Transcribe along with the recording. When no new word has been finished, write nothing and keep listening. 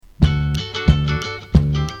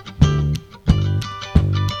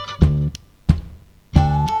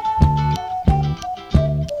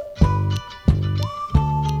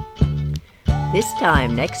This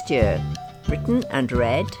Time Next Year, written and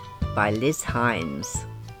read by Liz Hines.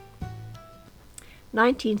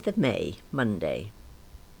 19th of May, Monday.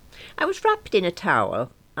 I was wrapped in a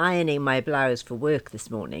towel, ironing my blouse for work this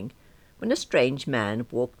morning, when a strange man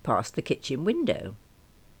walked past the kitchen window.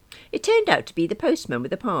 It turned out to be the postman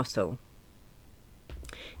with a parcel.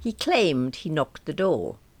 He claimed he knocked the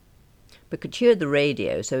door, but could hear the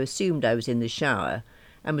radio, so assumed I was in the shower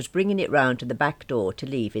and was bringing it round to the back door to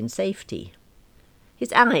leave in safety.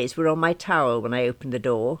 His eyes were on my towel when I opened the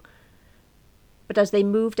door, but as they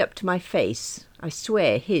moved up to my face, I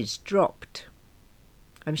swear his dropped.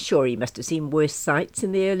 I'm sure he must have seen worse sights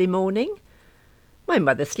in the early morning. My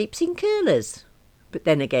mother sleeps in curlers, but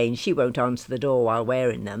then again she won't answer the door while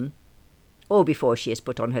wearing them, or before she has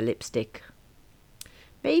put on her lipstick.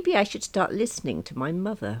 Maybe I should start listening to my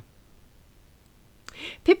mother.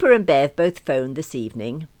 Pippa and Bev both phoned this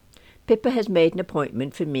evening. Pippa has made an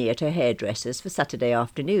appointment for me at her hairdresser's for Saturday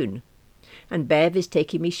afternoon, and Bev is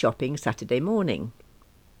taking me shopping Saturday morning.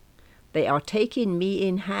 They are taking me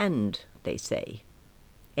in hand, they say.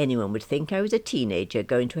 Anyone would think I was a teenager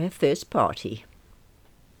going to her first party.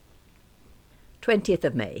 20th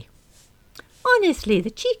of May. Honestly, the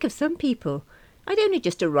cheek of some people. I'd only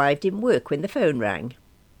just arrived in work when the phone rang.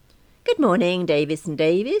 Good morning, Davis and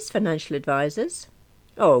Davis, financial advisors.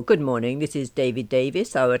 Oh, good morning. This is David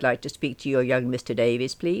Davis. I would like to speak to your young Mr.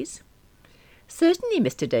 Davis, please. Certainly,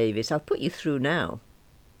 Mr. Davis. I'll put you through now.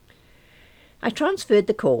 I transferred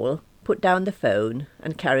the call, put down the phone,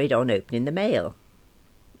 and carried on opening the mail.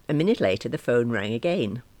 A minute later, the phone rang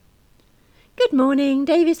again. Good morning,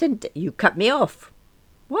 Davis and... You cut me off.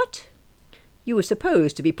 What? You were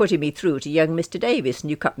supposed to be putting me through to young Mr. Davis, and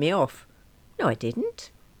you cut me off. No, I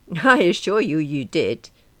didn't. I assure you, you did.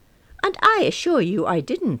 And I assure you I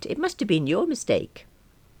didn't. It must have been your mistake.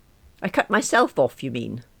 I cut myself off, you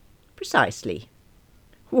mean? Precisely.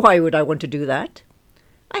 Why would I want to do that?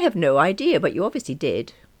 I have no idea, but you obviously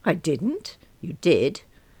did. I didn't. You did.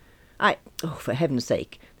 Oh, for heaven's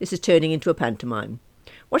sake, this is turning into a pantomime.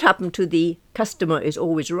 What happened to the customer is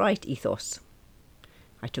always right ethos?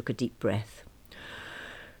 I took a deep breath.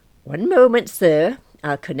 One moment, sir.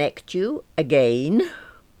 I'll connect you again.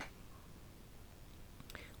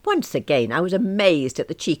 Once again, I was amazed at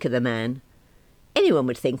the cheek of the man. Anyone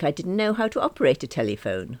would think I didn't know how to operate a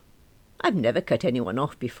telephone. I've never cut anyone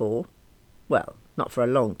off before. Well, not for a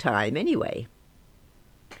long time, anyway.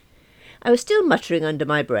 I was still muttering under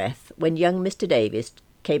my breath when young Mr. Davis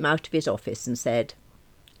came out of his office and said,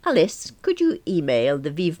 Alice, could you email the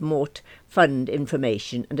Vive Mort Fund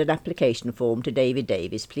information and an application form to David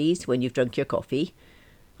Davis, please, when you've drunk your coffee?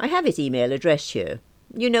 I have his email address here.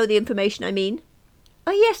 You know the information I mean?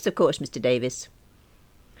 Oh, yes, of course, Mr. Davis.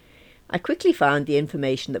 I quickly found the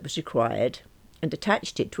information that was required and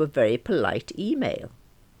attached it to a very polite email.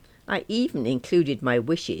 I even included my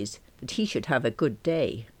wishes that he should have a good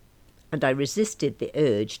day, and I resisted the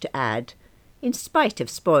urge to add, in spite of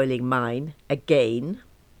spoiling mine, again.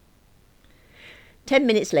 10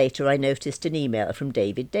 minutes later I noticed an email from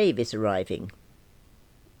David Davis arriving.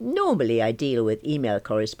 Normally I deal with email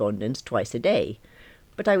correspondence twice a day,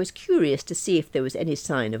 but I was curious to see if there was any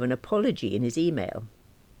sign of an apology in his email.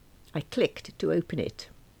 I clicked to open it.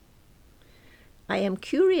 I am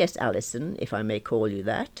curious, Alison, if I may call you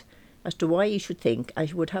that, as to why you should think I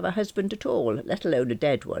would have a husband at all, let alone a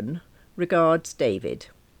dead one. Regards, David.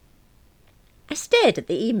 I stared at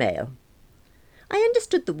the email. I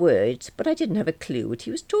understood the words, but I didn't have a clue what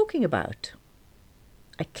he was talking about.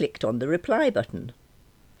 I clicked on the reply button.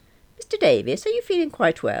 Mr. Davis, are you feeling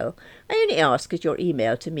quite well? I only ask as your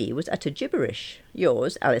email to me was utter gibberish.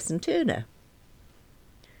 Yours, Alison Turner.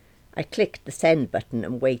 I clicked the send button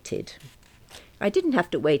and waited. I didn't have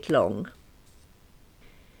to wait long.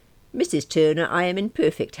 Mrs. Turner, I am in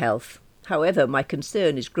perfect health. However, my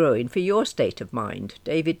concern is growing for your state of mind,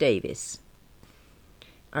 David Davis.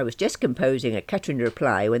 I was just composing a cutting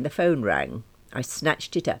reply when the phone rang. I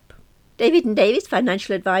snatched it up. David and Davis,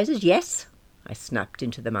 financial advisors, yes? I snapped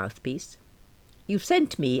into the mouthpiece. You've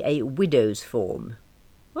sent me a widow's form.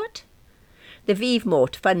 What? The Vive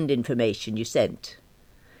Mort Fund information you sent.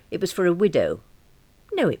 It was for a widow.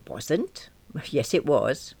 No, it wasn't. Yes, it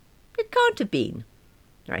was. It can't have been.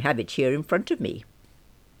 I have it here in front of me.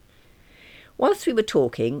 Whilst we were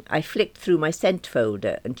talking, I flicked through my sent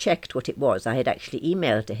folder and checked what it was I had actually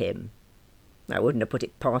emailed to him. I wouldn't have put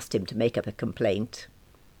it past him to make up a complaint.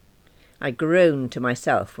 I groaned to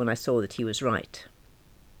myself when I saw that he was right.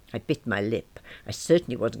 I bit my lip. I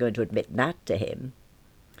certainly wasn't going to admit that to him.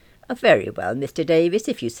 Oh, very well, Mr. Davis,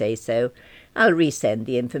 if you say so. I'll resend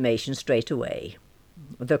the information straight away.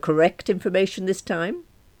 The correct information this time?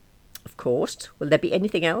 Of course. Will there be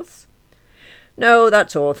anything else? No,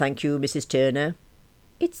 that's all, thank you, Mrs. Turner.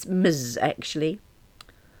 It's Ms. actually.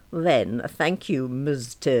 Then, thank you,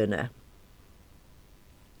 Ms. Turner.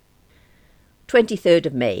 23rd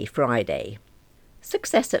of May, Friday.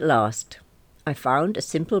 Success at last. I found a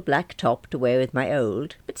simple black top to wear with my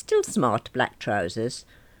old, but still smart black trousers,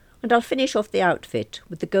 and I'll finish off the outfit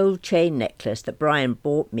with the gold chain necklace that Brian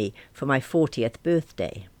bought me for my 40th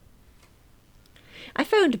birthday. I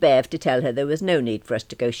phoned Bev to tell her there was no need for us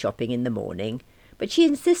to go shopping in the morning, but she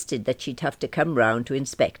insisted that she'd have to come round to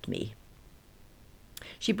inspect me.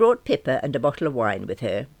 She brought Pippa and a bottle of wine with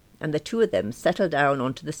her, and the two of them settled down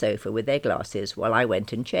onto the sofa with their glasses while I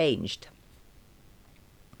went and changed.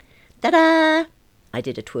 Ta-da! I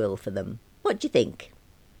did a twirl for them. What do you think?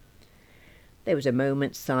 There was a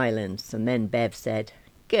moment's silence, and then Bev said,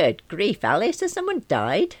 Good grief, Alice, has someone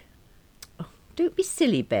died? Oh, don't be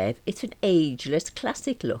silly, Bev. It's an ageless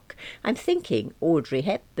classic look. I'm thinking Audrey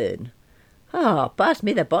Hepburn. Pass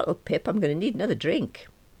me the bottle, Pip. I'm going to need another drink.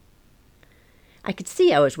 I could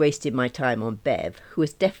see I was wasting my time on Bev, who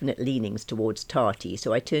has definite leanings towards tarty,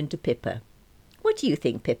 so I turned to Pippa. What do you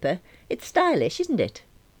think, Pippa? It's stylish, isn't it?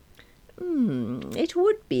 It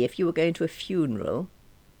would be if you were going to a funeral.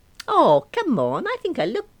 Oh, come on, I think I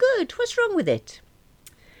look good. What's wrong with it?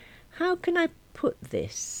 How can I put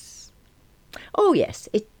this? Oh, yes,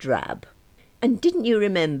 it's drab. And didn't you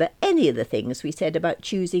remember any of the things we said about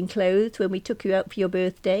choosing clothes when we took you out for your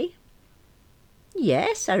birthday?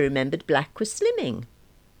 Yes, I remembered black was slimming.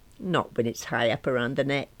 Not when it's high up around the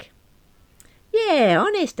neck. Yeah,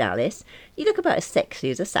 honest, Alice, you look about as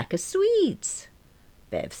sexy as a sack of Swedes.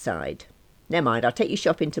 Bev sighed. Never mind, I'll take you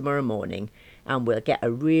shopping tomorrow morning, and we'll get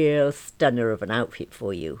a real stunner of an outfit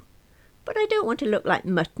for you. But I don't want to look like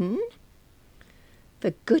mutton.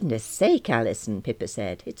 For goodness sake, Alison, Pippa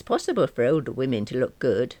said. It's possible for older women to look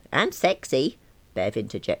good, and sexy, Bev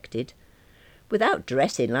interjected, without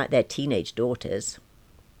dressing like their teenage daughters.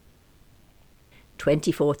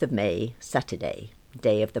 24th of May, Saturday,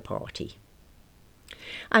 day of the party.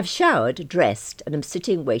 I've showered, dressed, and am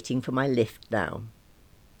sitting waiting for my lift now.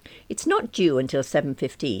 It's not due until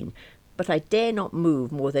 7:15, but I dare not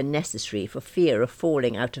move more than necessary for fear of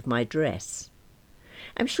falling out of my dress.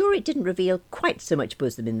 I'm sure it didn't reveal quite so much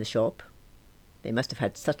bosom in the shop. They must have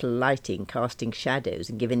had subtle lighting casting shadows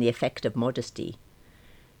and giving the effect of modesty.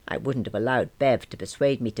 I wouldn't have allowed Bev to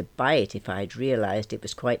persuade me to buy it if I'd realised it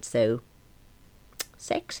was quite so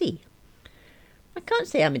sexy. I can't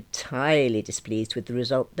say I'm entirely displeased with the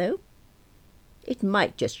result, though. It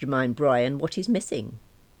might just remind Brian what he's missing.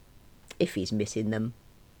 If he's missing them.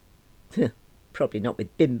 Probably not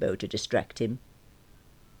with Bimbo to distract him.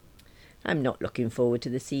 I'm not looking forward to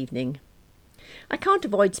this evening. I can't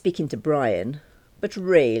avoid speaking to Brian, but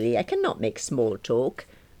really I cannot make small talk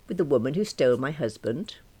with the woman who stole my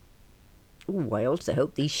husband. I also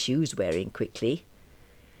hope these shoes wear in quickly.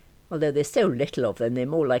 Although there's so little of them, they're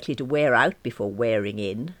more likely to wear out before wearing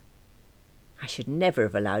in. I should never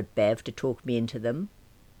have allowed Bev to talk me into them.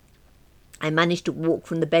 I managed to walk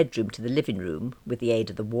from the bedroom to the living room with the aid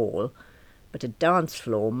of the wall, but a dance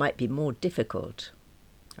floor might be more difficult.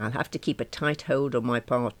 I'll have to keep a tight hold on my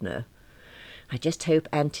partner. I just hope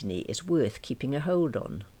Anthony is worth keeping a hold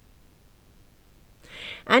on.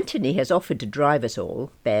 Anthony has offered to drive us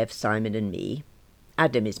all, Bev, Simon and me,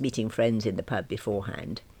 Adam is meeting friends in the pub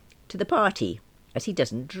beforehand, to the party, as he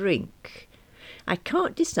doesn't drink. I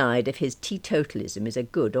can't decide if his teetotalism is a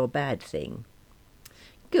good or bad thing.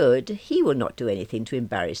 Good, he will not do anything to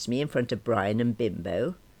embarrass me in front of Brian and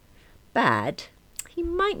Bimbo. Bad, he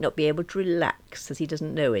might not be able to relax as he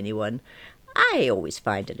doesn't know anyone. I always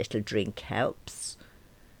find a little drink helps.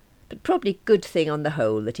 But probably good thing on the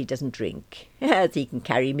whole that he doesn't drink, as he can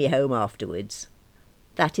carry me home afterwards.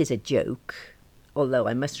 That is a joke, although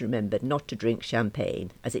I must remember not to drink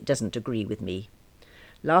champagne, as it doesn't agree with me.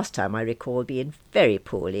 Last time I recall being very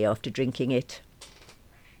poorly after drinking it.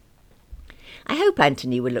 I hope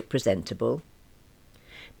Anthony will look presentable.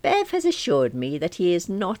 Bev has assured me that he is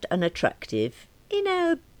not unattractive in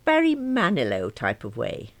a Barry Manilow type of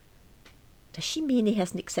way. Does she mean he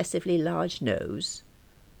has an excessively large nose?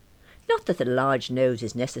 Not that a large nose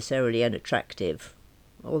is necessarily unattractive,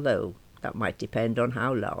 although that might depend on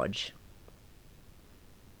how large.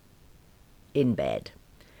 In bed.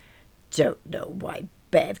 Don't know why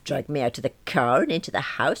Bev dragged me out of the car and into the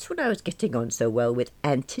house when I was getting on so well with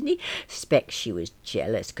Anthony. Expect she was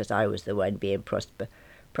jealous because I was the one being propositioned.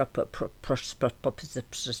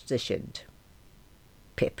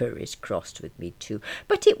 Pippa is crossed with me too,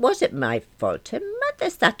 but it wasn't my fault. Her mother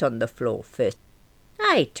sat on the floor first.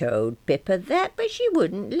 I told Pippa that, but she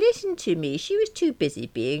wouldn't listen to me. She was too busy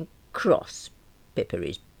being cross. Pippa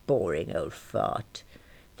is boring old fart.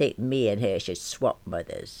 Think me and her should swap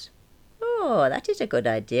mothers. Oh, that is a good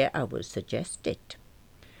idea. I will suggest it.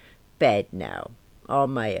 Bed now, on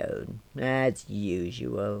my own, as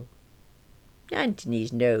usual.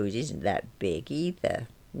 Anthony's nose isn't that big either,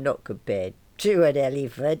 not compared to an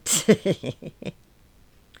elephant.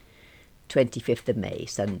 25th of May,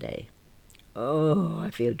 Sunday. Oh, I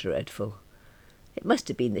feel dreadful. It must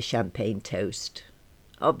have been the champagne toast.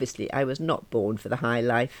 Obviously, I was not born for the high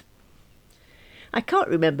life. I can't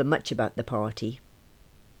remember much about the party.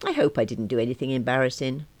 I hope I didn't do anything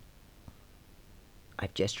embarrassing.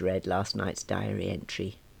 I've just read last night's diary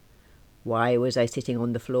entry. Why was I sitting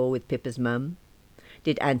on the floor with Pippa's mum?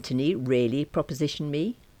 Did Anthony really proposition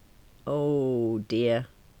me? Oh dear,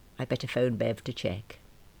 I better phone Bev to check.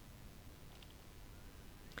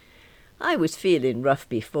 I was feeling rough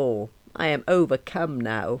before. I am overcome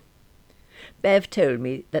now. Bev told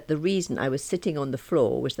me that the reason I was sitting on the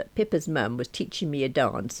floor was that Pippa's mum was teaching me a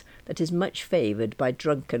dance that is much favoured by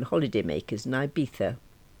drunken holidaymakers in Ibiza.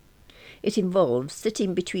 It involves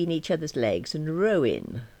sitting between each other's legs and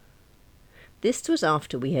rowing. This was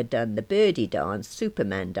after we had done the birdie dance,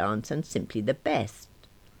 Superman dance, and Simply the Best.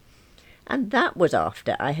 And that was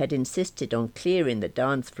after I had insisted on clearing the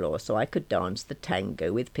dance floor so I could dance the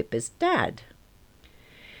tango with Pippa's dad.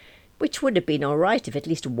 Which would have been all right if at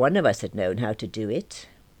least one of us had known how to do it.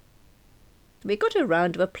 We got a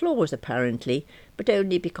round of applause apparently, but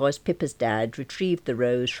only because Pippa's dad retrieved the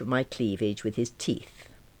rose from my cleavage with his teeth.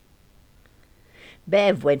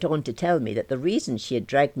 Bev went on to tell me that the reason she had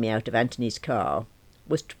dragged me out of Anthony's car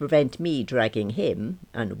was to prevent me dragging him,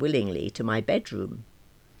 unwillingly, to my bedroom.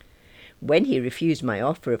 When he refused my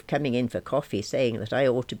offer of coming in for coffee, saying that I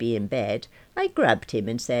ought to be in bed, I grabbed him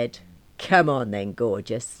and said, "Come on then,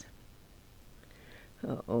 gorgeous."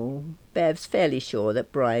 Oh, Bev's fairly sure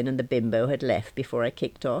that Brian and the bimbo had left before I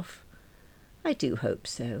kicked off. I do hope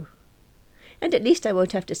so. And at least I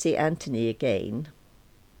won't have to see Anthony again.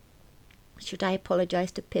 Should I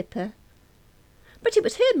apologise to Pippa? But it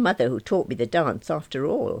was her mother who taught me the dance after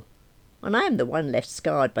all, and I am the one left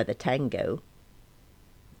scarred by the tango.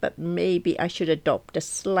 But maybe I should adopt a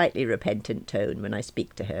slightly repentant tone when I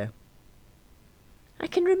speak to her. I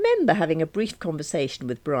can remember having a brief conversation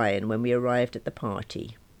with Brian when we arrived at the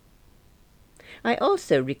party. I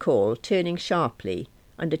also recall turning sharply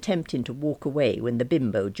and attempting to walk away when the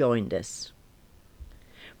bimbo joined us.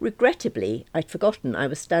 Regrettably, I'd forgotten I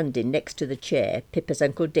was standing next to the chair Pippa's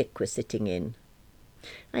Uncle Dick was sitting in.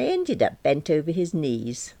 I ended up bent over his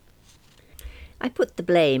knees. I put the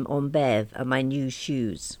blame on Bev and my new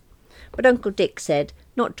shoes, but Uncle Dick said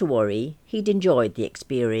not to worry, he'd enjoyed the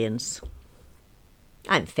experience.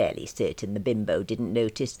 I'm fairly certain the bimbo didn't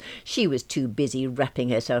notice. She was too busy wrapping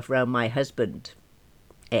herself round my husband.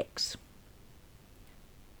 X.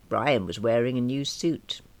 Brian was wearing a new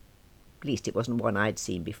suit. At least it wasn't one I'd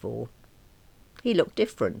seen before. He looked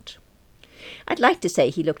different. I'd like to say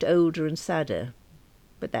he looked older and sadder,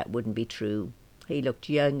 but that wouldn't be true. He looked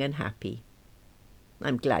young and happy.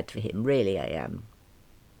 I'm glad for him, really I am.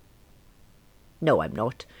 No, I'm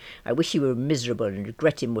not. I wish he were miserable and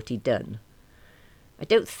regretting what he'd done. I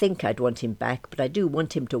don't think I'd want him back, but I do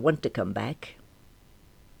want him to want to come back.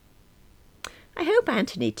 I hope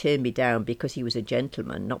Anthony turned me down because he was a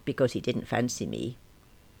gentleman, not because he didn't fancy me.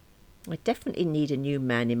 I definitely need a new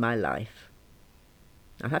man in my life.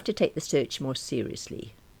 I'll have to take the search more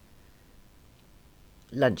seriously.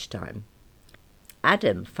 Lunchtime.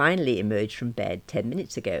 Adam finally emerged from bed 10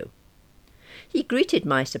 minutes ago. He greeted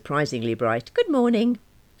my surprisingly bright "Good morning"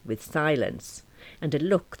 with silence and a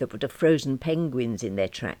look that would have frozen penguins in their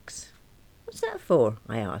tracks. "What's that for?"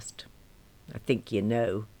 I asked. "I think you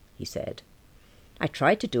know," he said. I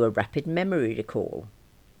tried to do a rapid memory recall.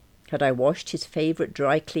 Had I washed his favourite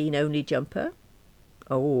dry-clean-only jumper?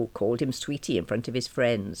 Oh, called him sweetie in front of his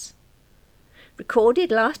friends.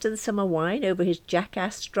 Recorded Last of the Summer Wine over his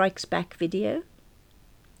Jackass Strikes Back video?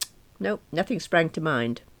 No, nothing sprang to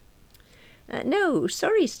mind. No,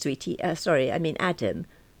 sorry, sweetie. Adam.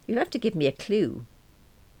 You'll have to give me a clue.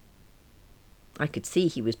 I could see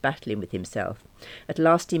he was battling with himself. At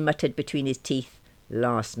last he muttered between his teeth,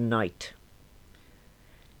 "Last night."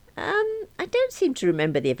 I don't seem to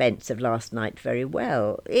remember the events of last night very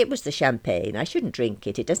well. It was the champagne. I shouldn't drink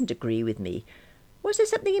it. It doesn't agree with me. Was there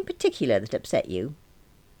something in particular that upset you?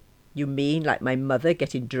 You mean like my mother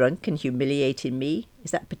getting drunk and humiliating me?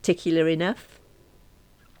 Is that particular enough?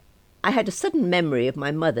 I had a sudden memory of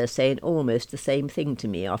my mother saying almost the same thing to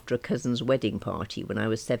me after a cousin's wedding party when I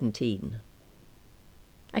was 17.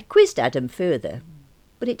 I quizzed Adam further,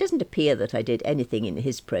 but it doesn't appear that I did anything in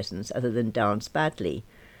his presence other than dance badly,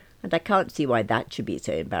 and I can't see why that should be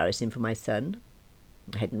so embarrassing for my son.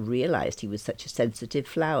 I hadn't realised he was such a sensitive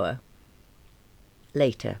flower.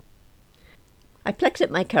 Later. I plucked up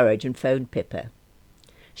my courage and phoned Pippa.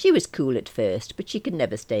 She was cool at first, but she could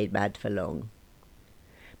never stay mad for long.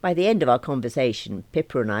 By the end of our conversation,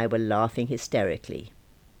 Pippa and I were laughing hysterically.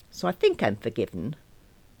 So I think I'm forgiven.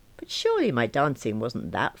 But surely my dancing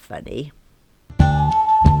wasn't that funny.